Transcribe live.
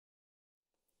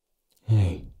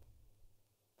Hey,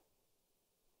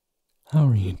 how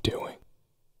are you doing?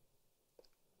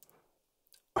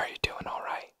 Are you doing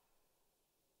alright?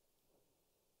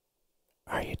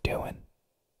 Are you doing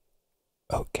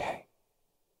okay?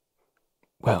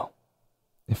 Well,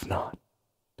 if not,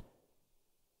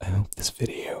 I hope this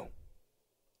video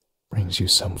brings you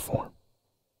some form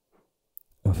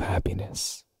of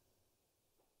happiness,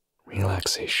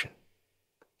 relaxation,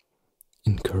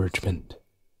 encouragement,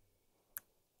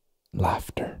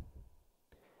 laughter,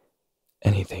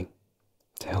 anything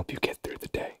to help you get through the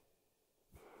day.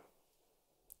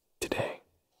 Today,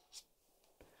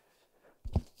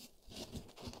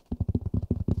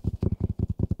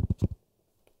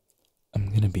 I'm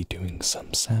going to be doing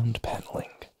some sound paneling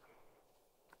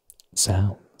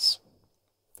sounds.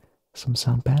 Some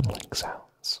sound paneling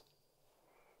sounds.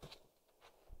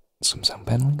 Some sound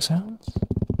paneling sounds?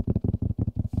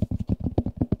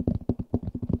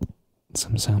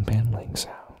 Some sound paneling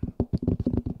sound.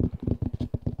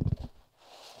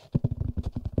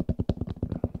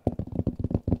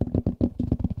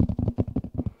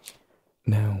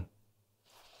 Now,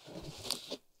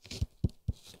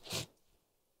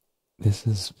 this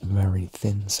is very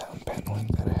thin sound paneling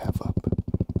that I have up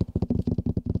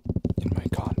in my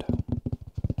condo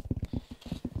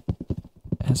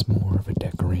as more of a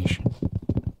decoration,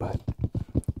 but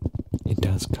it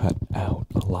does cut out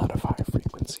a lot of high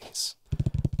frequencies.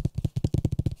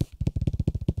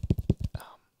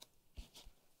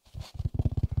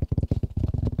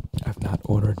 I've not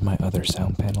ordered my other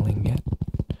sound paneling yet.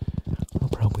 I'll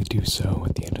probably do so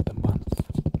at the end of the month,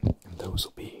 and those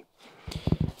will be,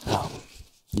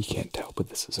 you can't tell, but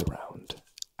this is around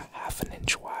a half an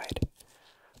inch wide.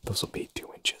 Those will be 2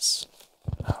 inches,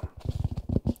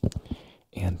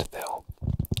 and they'll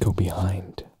go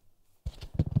behind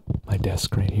my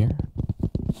desk right here,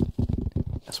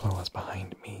 as well as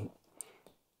behind me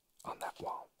on that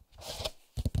wall.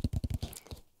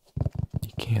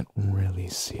 You can't really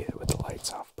see it with the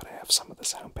lights off, but I have some of the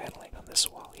sound paneling on this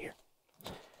wall here.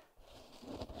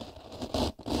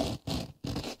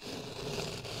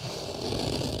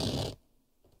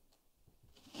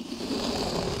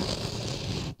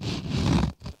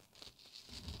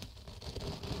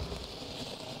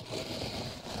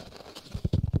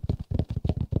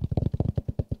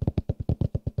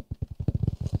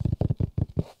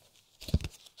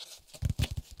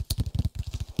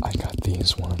 I got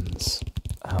these ones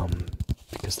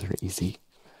because they're easy.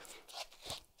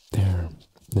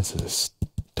 This is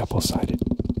double-sided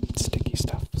sticky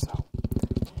stuff, so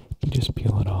you just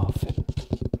peel it off and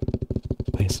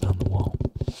place it on the wall.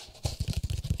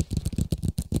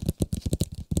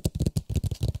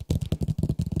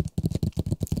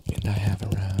 And I have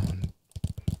around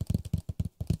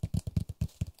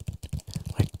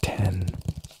like 10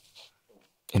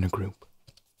 in a group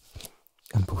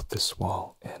on both this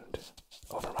wall and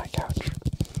over my couch.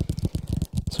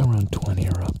 So around 20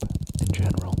 are up in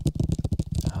general.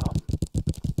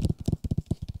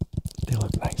 They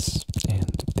look nice,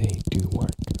 and they do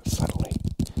work subtly.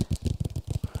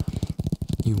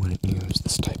 You wouldn't use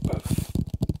this type of,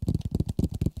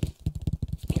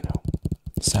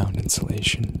 sound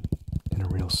insulation in a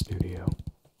real studio,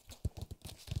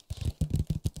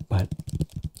 but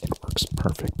it works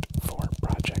perfect for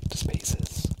project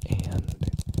spaces and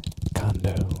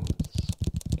condos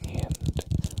and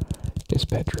just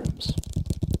bedrooms,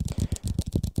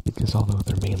 because although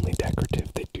they're mainly decorative,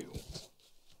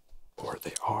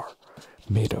 they are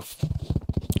made of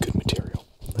good material,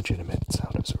 legitimate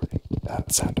sound absorbing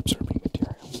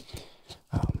material.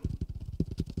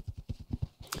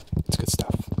 It's good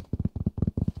stuff.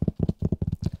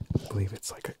 I believe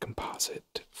it's like a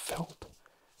composite felt.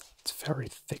 It's very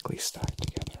thickly stacked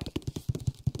together.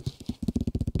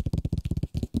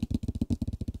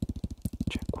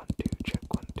 Check 1 2, check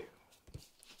 1 2.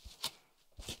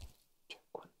 Check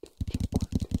 1 2, check 1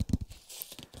 2.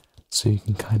 So you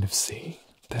can kind of see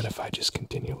that if I just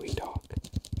continually talk,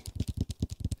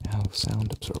 how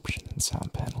sound absorption and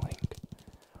sound paneling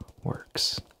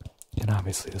works. And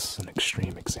obviously this is an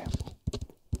extreme example,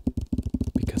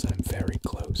 because I'm very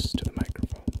close to the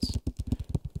microphones.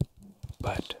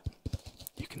 But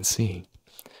you can see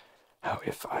how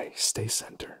if I stay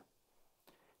center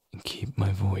and keep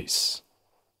my voice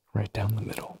right down the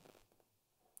middle,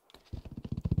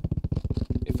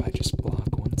 if I just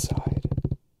block one side,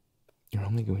 you're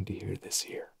only going to hear this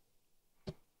here.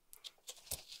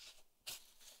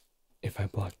 If I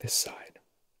block this side,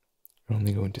 you're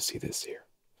only going to see this here.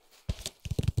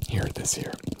 Hear this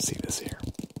here, see this here.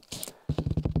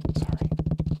 Sorry.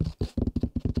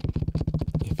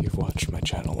 If you've watched my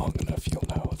channel long enough, you'll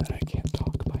know that I can't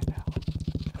talk by now.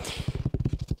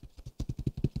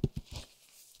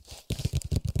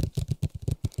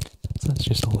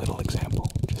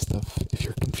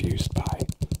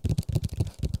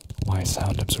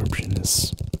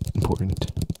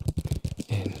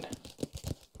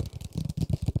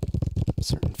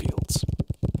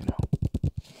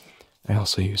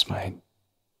 also use my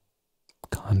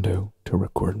condo to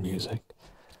record music,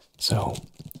 so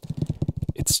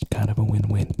it's kind of a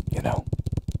win-win, you know?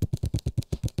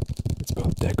 It's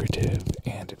both decorative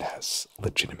and it has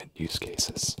legitimate use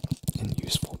cases and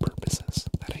useful purposes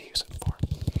that I use it for.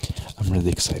 I'm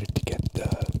really excited to get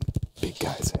the big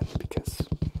guys in because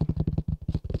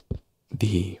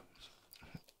the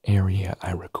area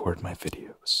I record my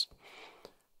videos,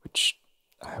 which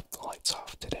I have the lights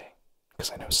off today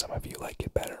because I know some of you like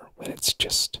it better when it's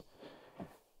just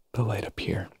the light up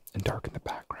here and dark in the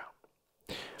background.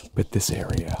 But this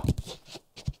area,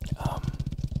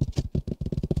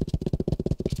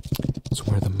 it's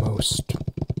where the most,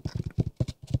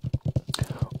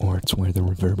 or it's where the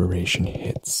reverberation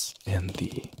hits and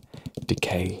the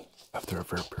decay of the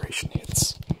reverberation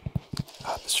hits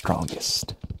the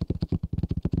strongest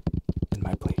in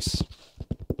my place.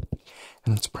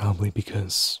 And it's probably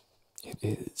because it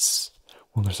is,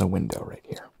 well, there's a window right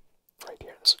here. Right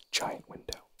here, there's a giant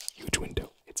window, huge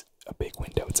window. It's a big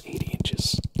window, it's 80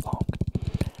 inches long.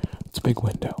 It's a big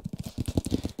window.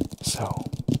 So,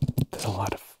 there's a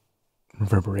lot of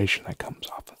reverberation that comes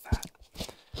off of that.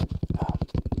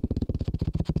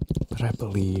 But I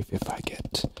believe if I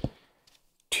get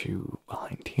two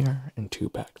behind here and two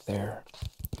back there,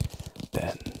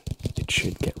 then it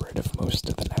should get rid of most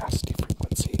of the nasty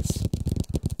frequencies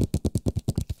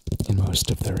and most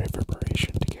of the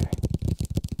reverberation decay.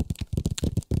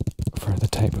 For the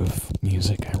type of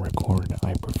music I record,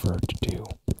 I prefer to do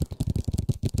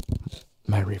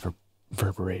my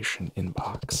reverberation in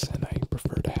box, and I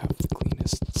prefer to have the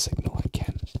cleanest signal I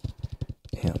can,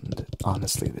 and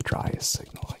honestly the driest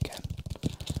signal I can.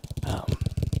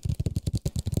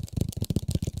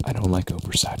 I don't like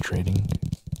oversaturating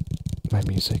my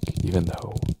music, even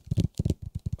though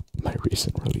my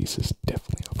recent release is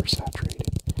definitely oversaturated.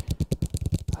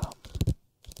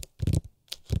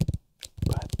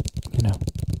 But, you know,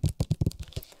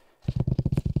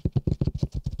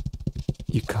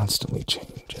 you constantly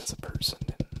change as a person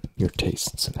and your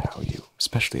tastes and how you,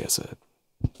 especially as a,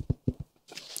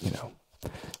 you know,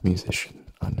 musician,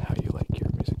 on how you like your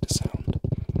music to sound.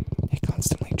 It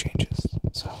constantly changes,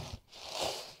 so...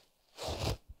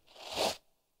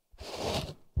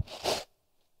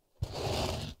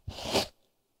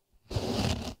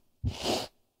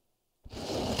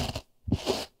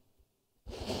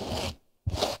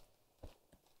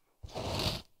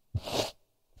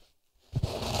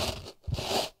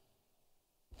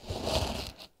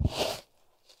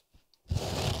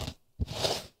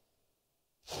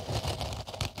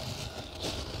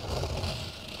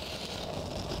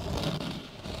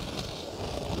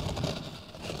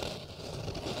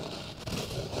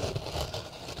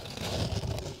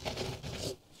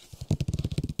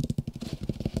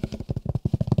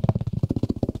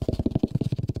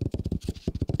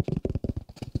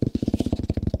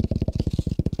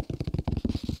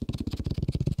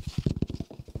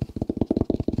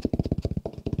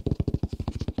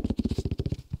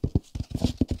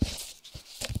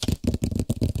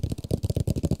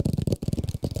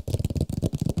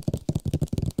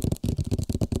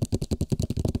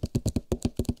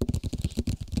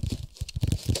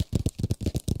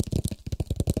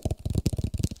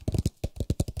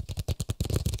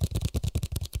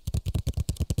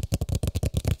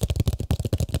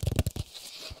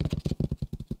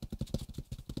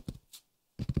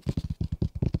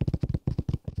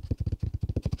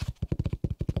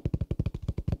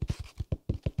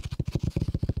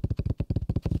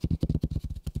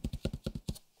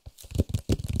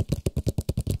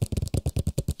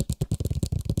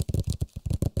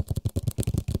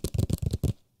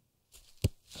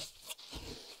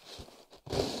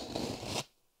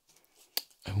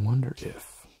 I wonder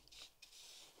if,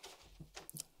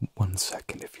 1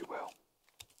 second if you will.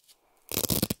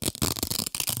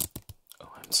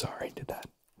 Oh, I'm sorry, did that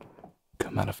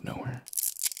come out of nowhere?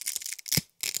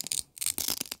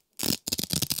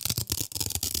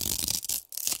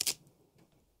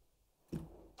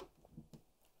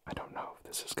 I don't know if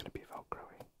this is going to be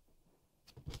Velcro-y.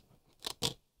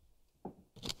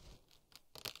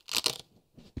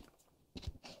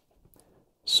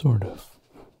 Sort of.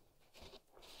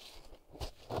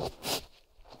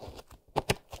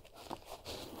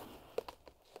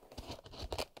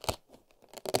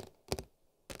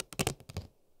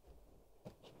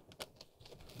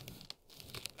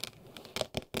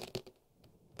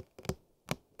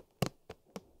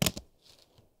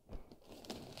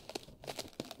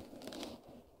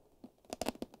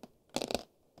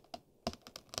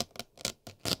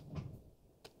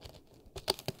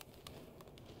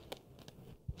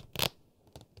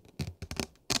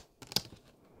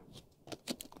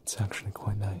 It's actually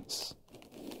quite nice.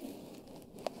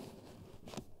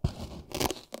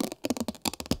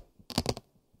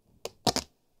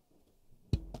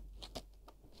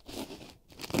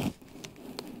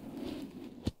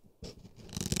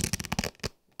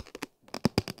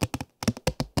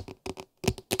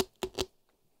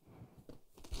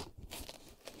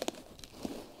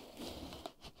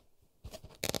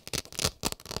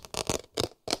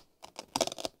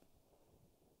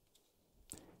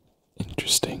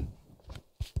 Interesting.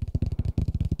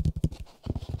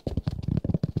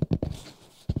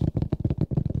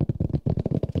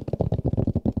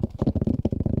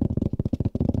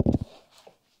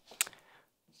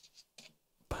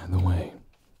 By the way,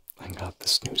 I got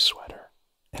this new sweater,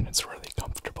 and it's really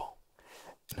comfortable.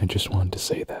 And I just wanted to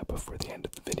say that before the end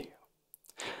of the video.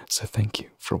 So thank you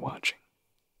for watching.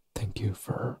 Thank you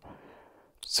for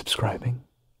subscribing,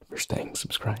 for staying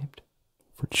subscribed,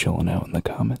 for chilling out in the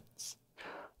comments.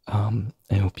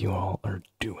 I hope you all are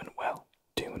doing well,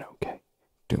 doing okay,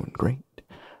 doing great.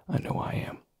 I know I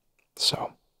am.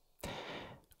 So,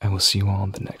 I will see you all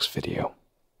in the next video.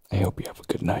 I hope you have a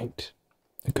good night,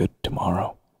 a good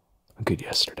tomorrow, a good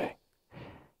yesterday,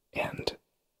 and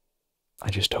I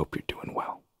just hope you're doing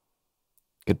well.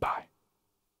 Goodbye.